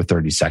to them for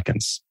 30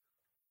 seconds.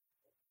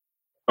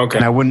 Okay.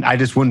 And I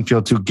just wouldn't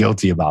feel too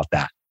guilty about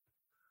that.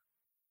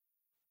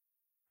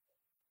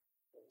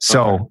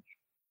 So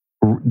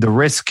the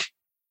risk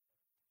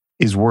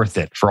is worth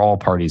it for all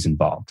parties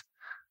involved.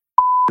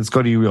 Let's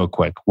go to you real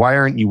quick. Why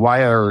are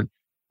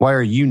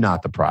you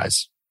not the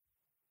prize?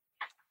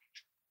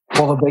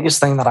 Well, the biggest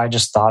thing that I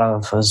just thought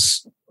of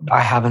was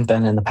I haven't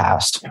been in the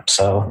past.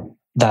 So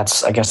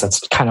I guess that's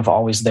kind of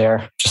always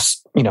there,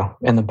 just,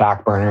 in the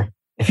back burner.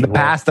 The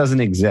past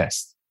doesn't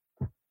exist.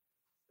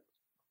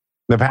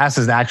 The past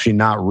is actually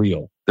not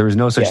real. There is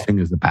no such thing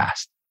as the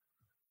past.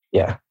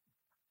 Yeah.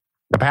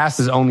 The past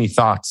is only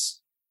thoughts.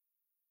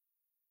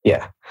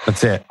 Yeah.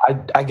 That's it.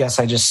 I guess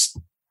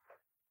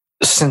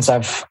since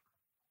I've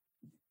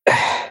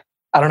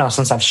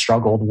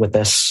struggled with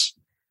this,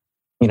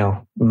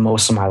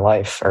 most of my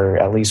life, or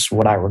at least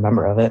what I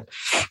remember of it,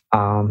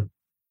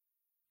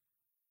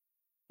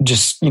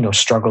 just,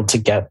 struggled to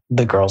get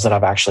the girls that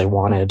I've actually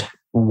wanted.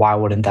 Why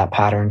wouldn't that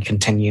pattern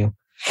continue?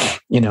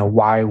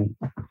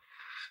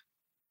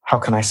 How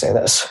can I say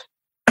this?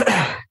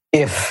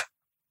 If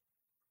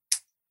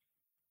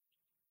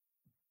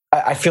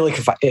I feel like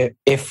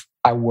if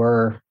I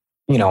were,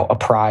 a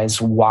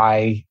prize,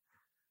 why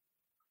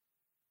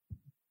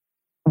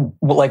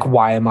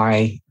am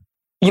I,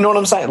 you know what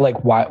I'm saying?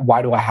 Like,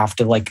 why do I have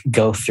to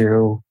go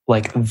through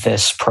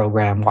this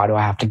program? Why do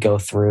I have to go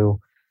through,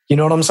 you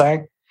know what I'm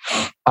saying?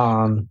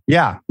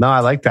 Yeah, no, I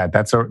like that.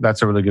 That's a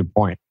really good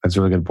point. That's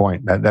a really good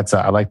point.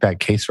 I like that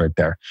case right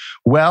there.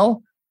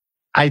 Well,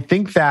 I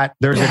think that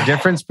there's a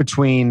difference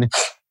between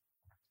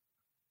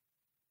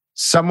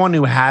someone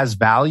who has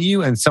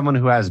value and someone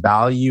who has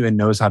value and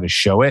knows how to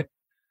show it.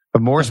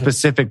 But more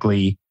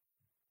specifically,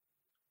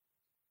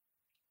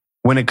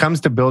 when it comes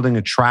to building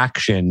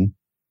attraction,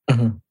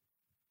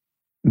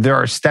 there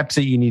are steps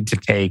that you need to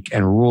take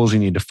and rules you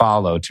need to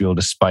follow to be able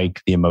to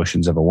spike the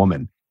emotions of a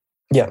woman.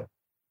 Yeah.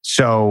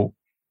 So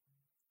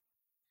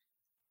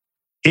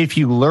if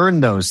you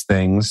learn those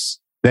things,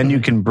 then you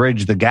can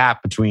bridge the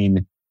gap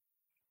between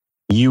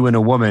you and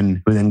a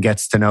woman who then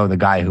gets to know the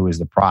guy who is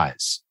the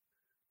prize.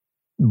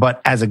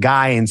 But as a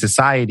guy in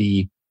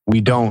society,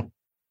 we don't,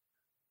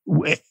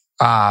 we'll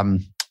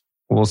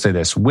say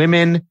this,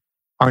 women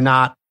are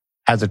not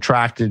as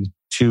attracted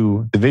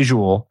to the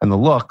visual and the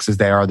looks as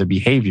they are the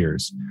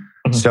behaviors.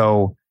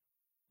 So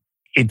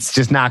it's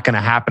just not going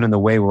to happen in the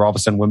way where all of a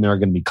sudden women are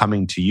going to be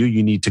coming to you.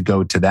 You need to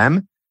go to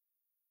them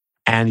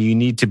and you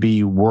need to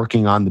be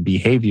working on the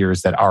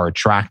behaviors that are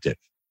attractive.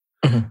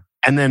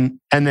 And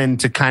then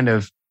to kind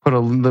of put a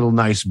little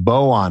nice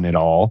bow on it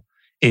all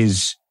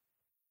is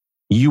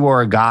you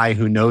are a guy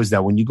who knows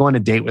that when you go on a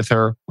date with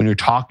her, when you're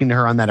talking to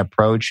her on that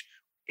approach,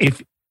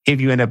 if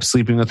you end up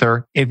sleeping with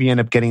her, if you end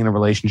up getting in a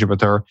relationship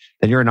with her,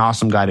 then you're an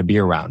awesome guy to be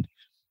around.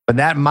 But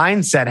that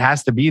mindset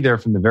has to be there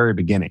from the very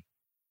beginning.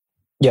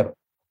 Yep.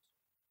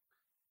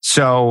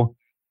 So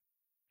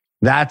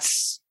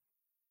that's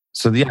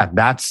one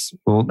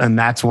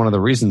of the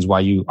reasons why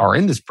you are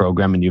in this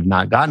program and you've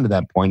not gotten to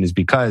that point is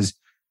because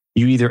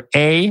you either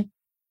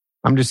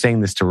I'm just saying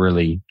this to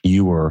really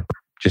you or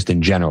just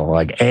in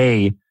general,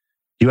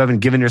 you haven't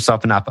given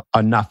yourself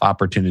enough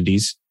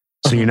opportunities.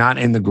 So you're not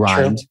in the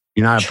grind. True.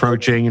 You're not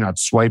approaching, you're not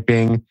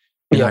swiping,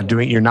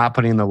 you're not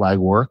putting in the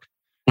legwork.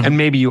 And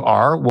maybe you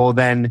are, well,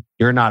 then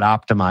you're not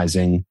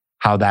optimizing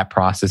how that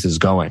process is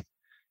going.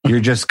 You're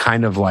just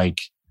kind of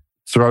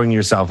throwing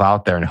yourself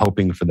out there and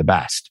hoping for the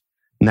best.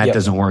 And that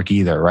doesn't work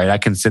either, right? I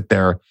can sit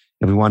there,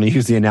 if we want to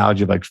use the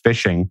analogy of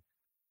fishing,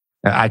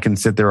 I can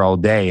sit there all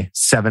day,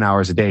 7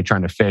 hours a day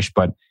trying to fish.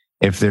 But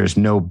if there's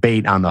no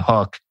bait on the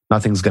hook,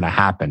 nothing's going to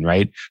happen,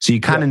 right? So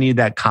you kind of need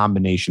that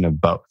combination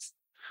of both.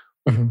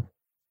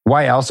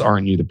 Why else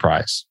aren't you the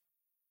prize?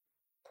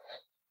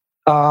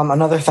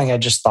 Another thing I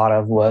just thought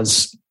of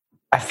was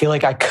I feel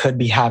like I could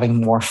be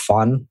having more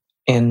fun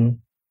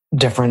in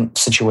different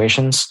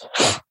situations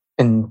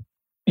and,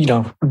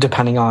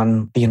 depending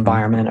on the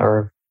environment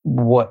or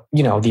what,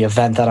 the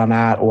event that I'm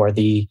at or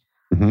the,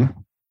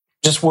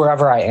 just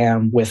wherever I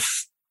am with,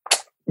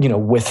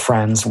 with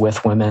friends,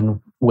 with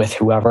women, with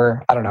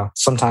whoever, I don't know.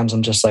 Sometimes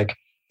I'm just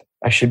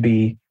I should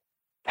be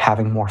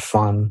having more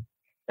fun.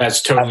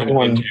 That's totally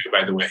me too,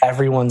 by the way.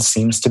 Everyone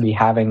seems to be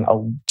having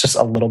just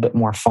a little bit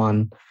more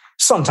fun.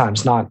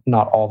 Sometimes, not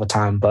all the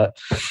time, but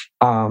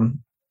I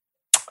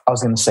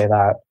was going to say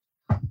that.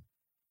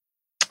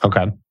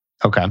 Okay.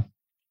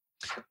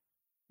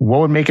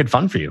 What would make it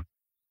fun for you?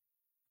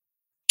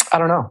 I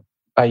don't know.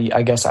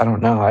 I guess I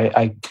don't know.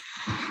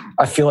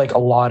 I feel like a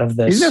lot of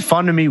this. Isn't it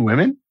fun to meet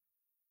women?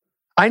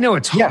 I know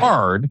it's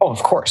hard. Oh,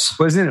 of course.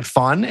 But isn't it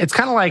fun? It's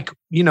kind of like,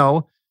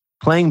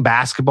 playing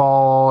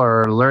basketball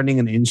or learning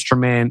an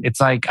instrument. It's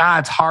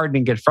it's hard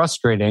and get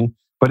frustrating.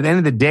 But at the end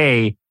of the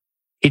day,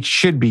 it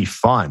should be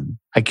fun.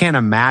 I can't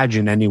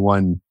imagine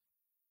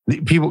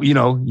people,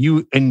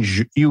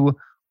 you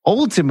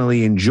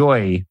ultimately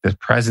enjoy the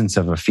presence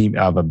of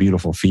a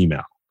beautiful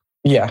female.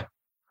 Yeah.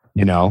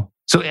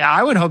 So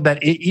I would hope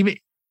that even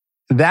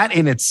that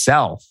in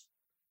itself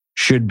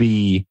should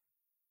be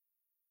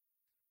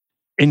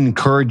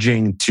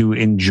encouraging to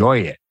enjoy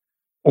it,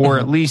 or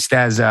at least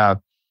as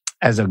a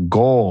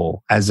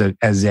goal, as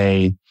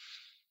a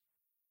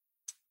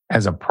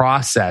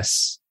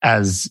process,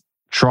 as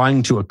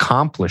trying to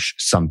accomplish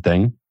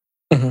something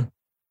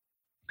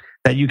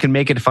that you can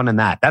make it fun in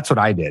that. That's what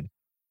I did.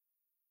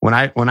 When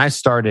I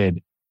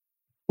started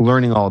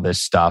learning all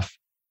this stuff,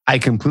 I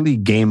completely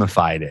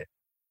gamified it.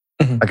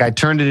 Like I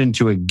turned it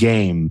into a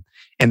game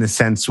in the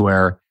sense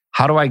where,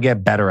 how do I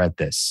get better at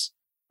this?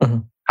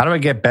 How do I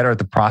get better at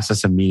the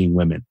process of meeting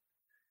women?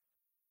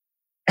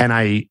 And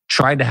I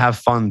tried to have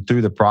fun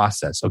through the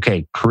process.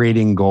 Okay,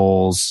 creating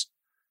goals,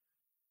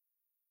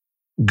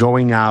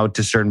 going out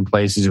to certain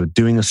places,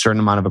 doing a certain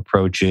amount of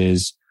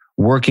approaches,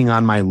 working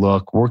on my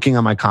look, working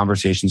on my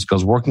conversation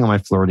skills, working on my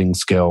flirting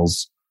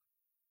skills.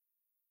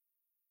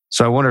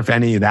 So I wonder if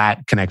any of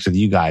that connects with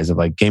you guys, of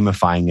like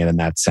gamifying it in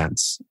that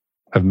sense,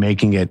 of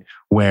making it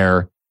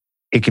where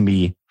it can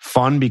be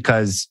fun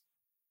because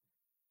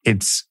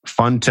it's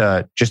fun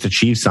to just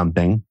achieve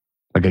something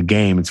like a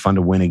game. It's fun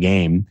to win a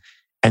game.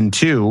 And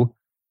two,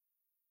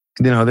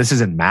 this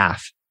isn't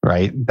math,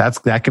 right?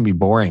 That can be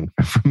boring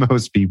for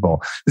most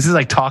people. This is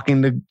like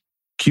talking to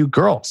cute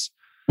girls.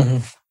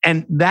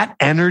 And that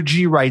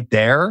energy right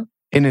there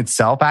in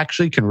itself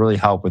actually can really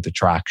help with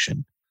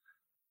attraction.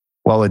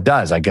 Well, it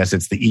does. I guess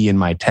it's the E in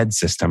my TED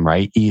system,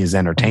 right? E is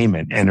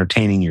entertainment,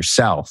 entertaining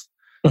yourself.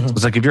 So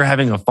it's like if you're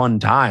having a fun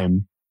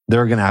time,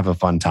 they're going to have a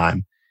fun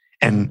time.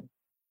 And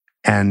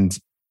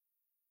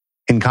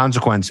in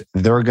consequence,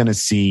 they're going to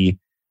see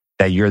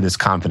that you're this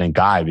confident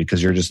guy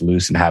because you're just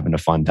loose and having a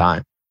fun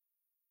time.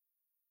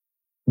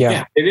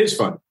 Yeah, it is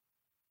fun.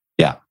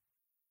 Yeah.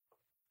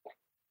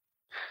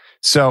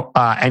 So,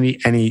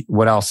 any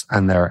what else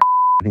on there?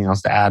 Anything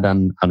else to add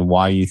on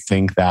why you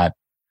think that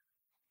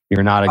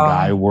you're not a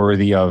guy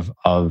worthy of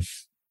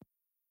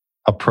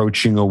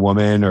approaching a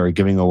woman or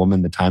giving a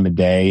woman the time of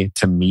day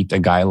to meet a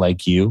guy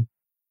like you?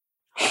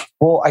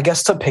 Well, I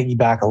guess to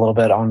piggyback a little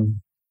bit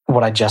on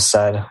what I just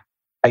said,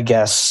 I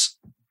guess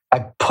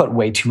I put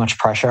way too much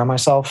pressure on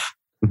myself.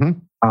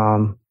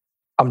 I'm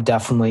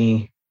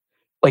definitely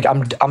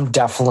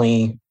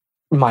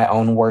my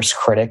own worst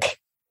critic.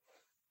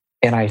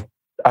 And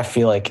I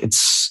feel like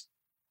it's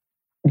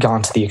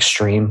gone to the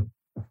extreme.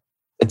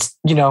 It's,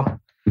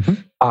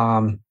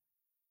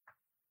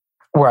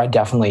 where I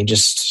definitely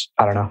just,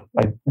 I don't know,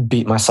 I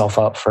beat myself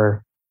up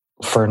for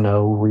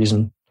no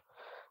reason.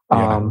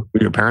 Were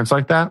your parents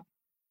like that?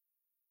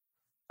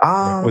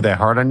 Were they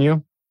hard on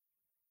you?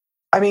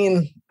 I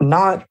mean,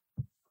 I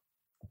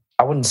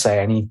wouldn't say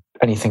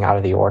anything out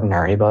of the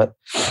ordinary, but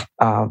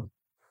I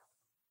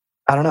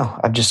don't know.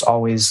 I've just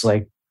always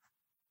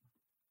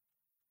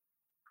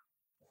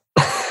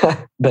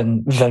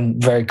been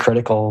very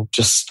critical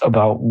just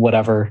about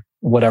whatever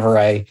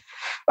I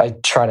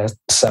try to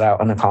set out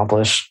and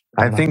accomplish.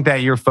 I think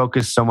that you're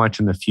focused so much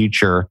in the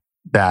future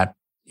that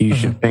you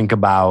should think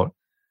about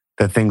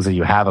the things that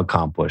you have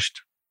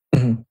accomplished.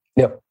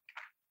 Yep.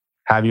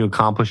 Have you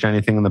accomplished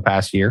anything in the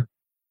past year?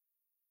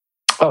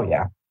 Oh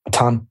yeah, a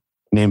ton.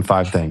 Name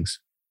 5 things.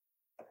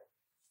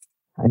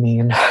 I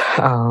mean,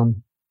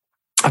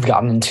 I've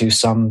gotten into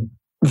some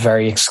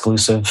very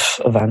exclusive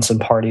events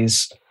and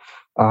parties.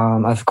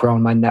 I've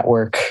grown my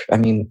network,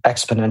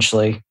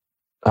 exponentially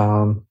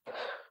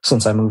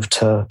since I moved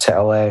to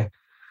LA.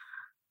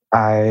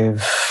 I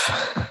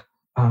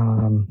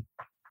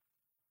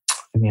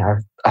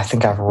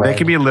think I've read. It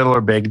can be little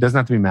or big. It doesn't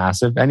have to be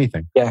massive.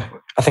 Anything. Yeah,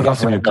 I think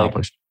I've read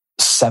accomplished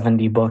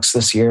 70 books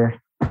this year.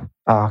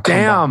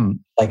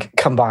 Damn!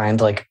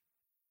 Combined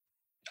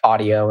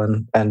audio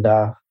and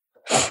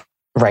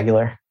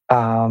regular.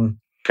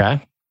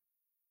 Okay.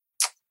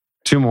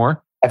 2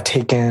 more. I've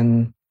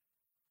taken.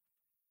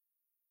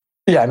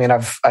 Yeah,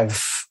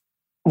 I've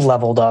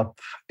leveled up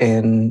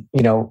in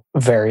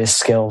various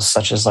skills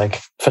such as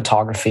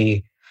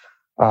photography,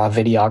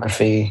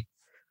 videography.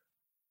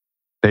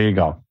 There you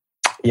go.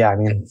 Yeah,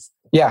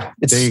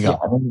 it's there you go.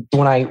 Yeah,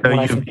 when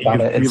I think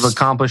about it, you've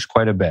accomplished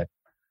quite a bit.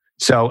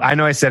 So I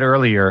know I said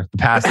earlier the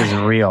past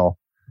isn't real.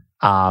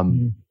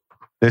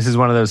 This is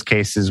one of those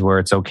cases where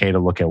it's okay to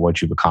look at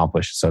what you've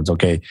accomplished. So it's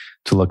okay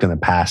to look in the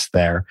past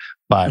there,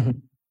 but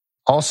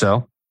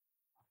also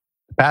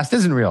the past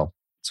isn't real.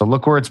 So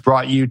look where it's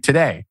brought you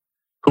today.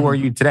 Who are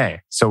you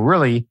today? So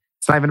really,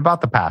 it's not even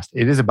about the past.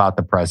 It is about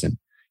the present.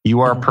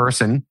 You are a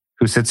person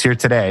who sits here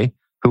today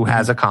who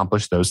has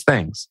accomplished those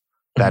things.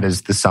 That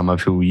is the sum of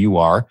who you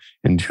are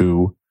and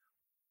who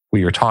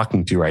we are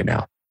talking to right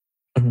now.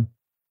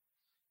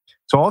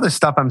 So all this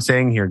stuff I'm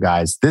saying here,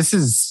 guys, this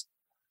is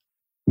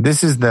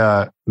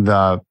the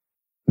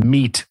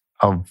meat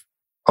of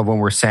when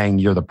we're saying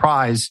you're the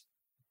prize,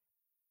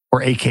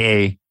 or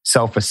AKA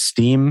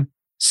self-esteem,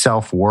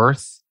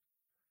 self-worth.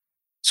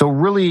 So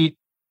really,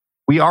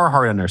 we are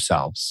hard on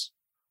ourselves.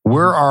 We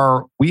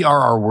are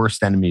our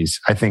worst enemies.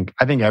 I think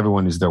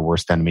everyone is their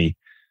worst enemy.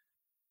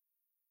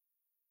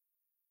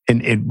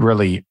 And it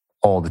really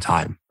all the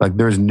time.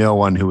 There's no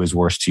one who is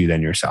worse to you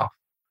than yourself.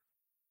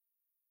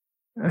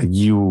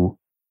 You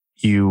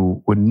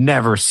would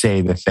never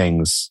say the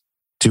things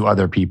to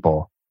other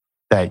people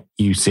that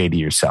you say to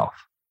yourself.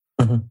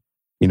 Mm-hmm.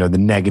 You know, the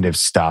negative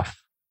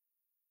stuff,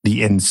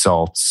 the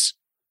insults,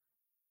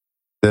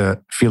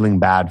 the feeling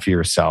bad for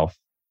yourself.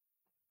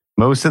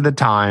 Most of the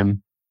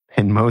time,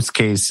 in most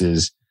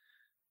cases,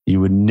 you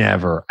would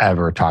never,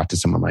 ever talk to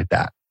someone like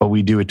that. But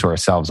we do it to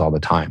ourselves all the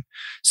time.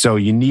 So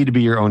you need to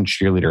be your own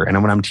cheerleader.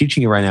 And what I'm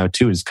teaching you right now,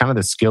 too, is kind of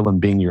the skill in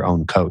being your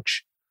own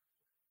coach.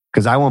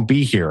 Because I won't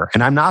be here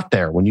and I'm not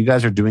there. When you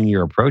guys are doing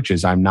your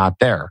approaches, I'm not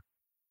there.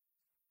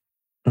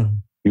 Mm-hmm.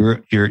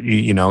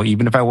 You know,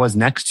 even if I was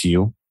next to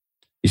you,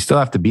 you still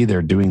have to be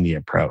there doing the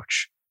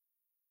approach,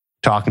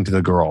 talking to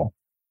the girl.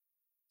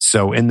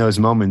 So in those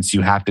moments,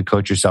 you have to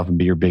coach yourself and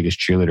be your biggest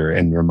cheerleader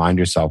and remind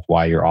yourself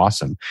why you're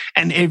awesome.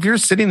 And if you're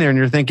sitting there and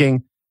you're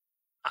thinking,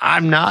 I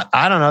don't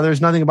know, there's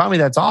nothing about me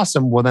that's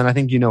awesome. Well, then I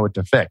think you know what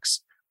to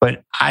fix.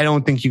 But I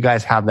don't think you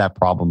guys have that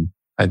problem.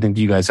 I think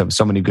you guys have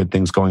so many good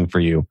things going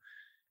for you.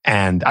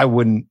 And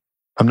I'm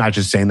not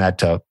just saying that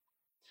to,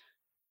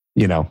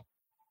 you know,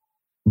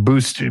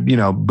 boost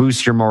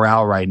your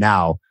morale right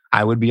now.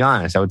 I would be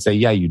honest. I would say,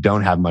 yeah, you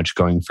don't have much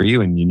going for you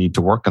and you need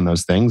to work on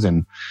those things.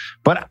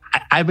 But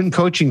I've been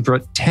coaching for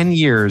 10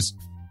 years.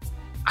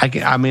 I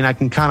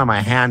can count on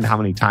my hand how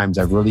many times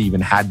I've really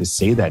even had to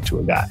say that to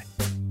a guy.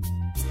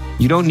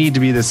 You don't need to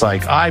be this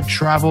like, I've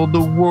traveled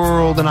the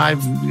world and I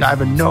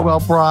have a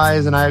Nobel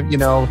Prize and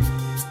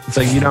it's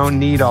like, you don't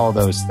need all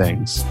those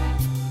things.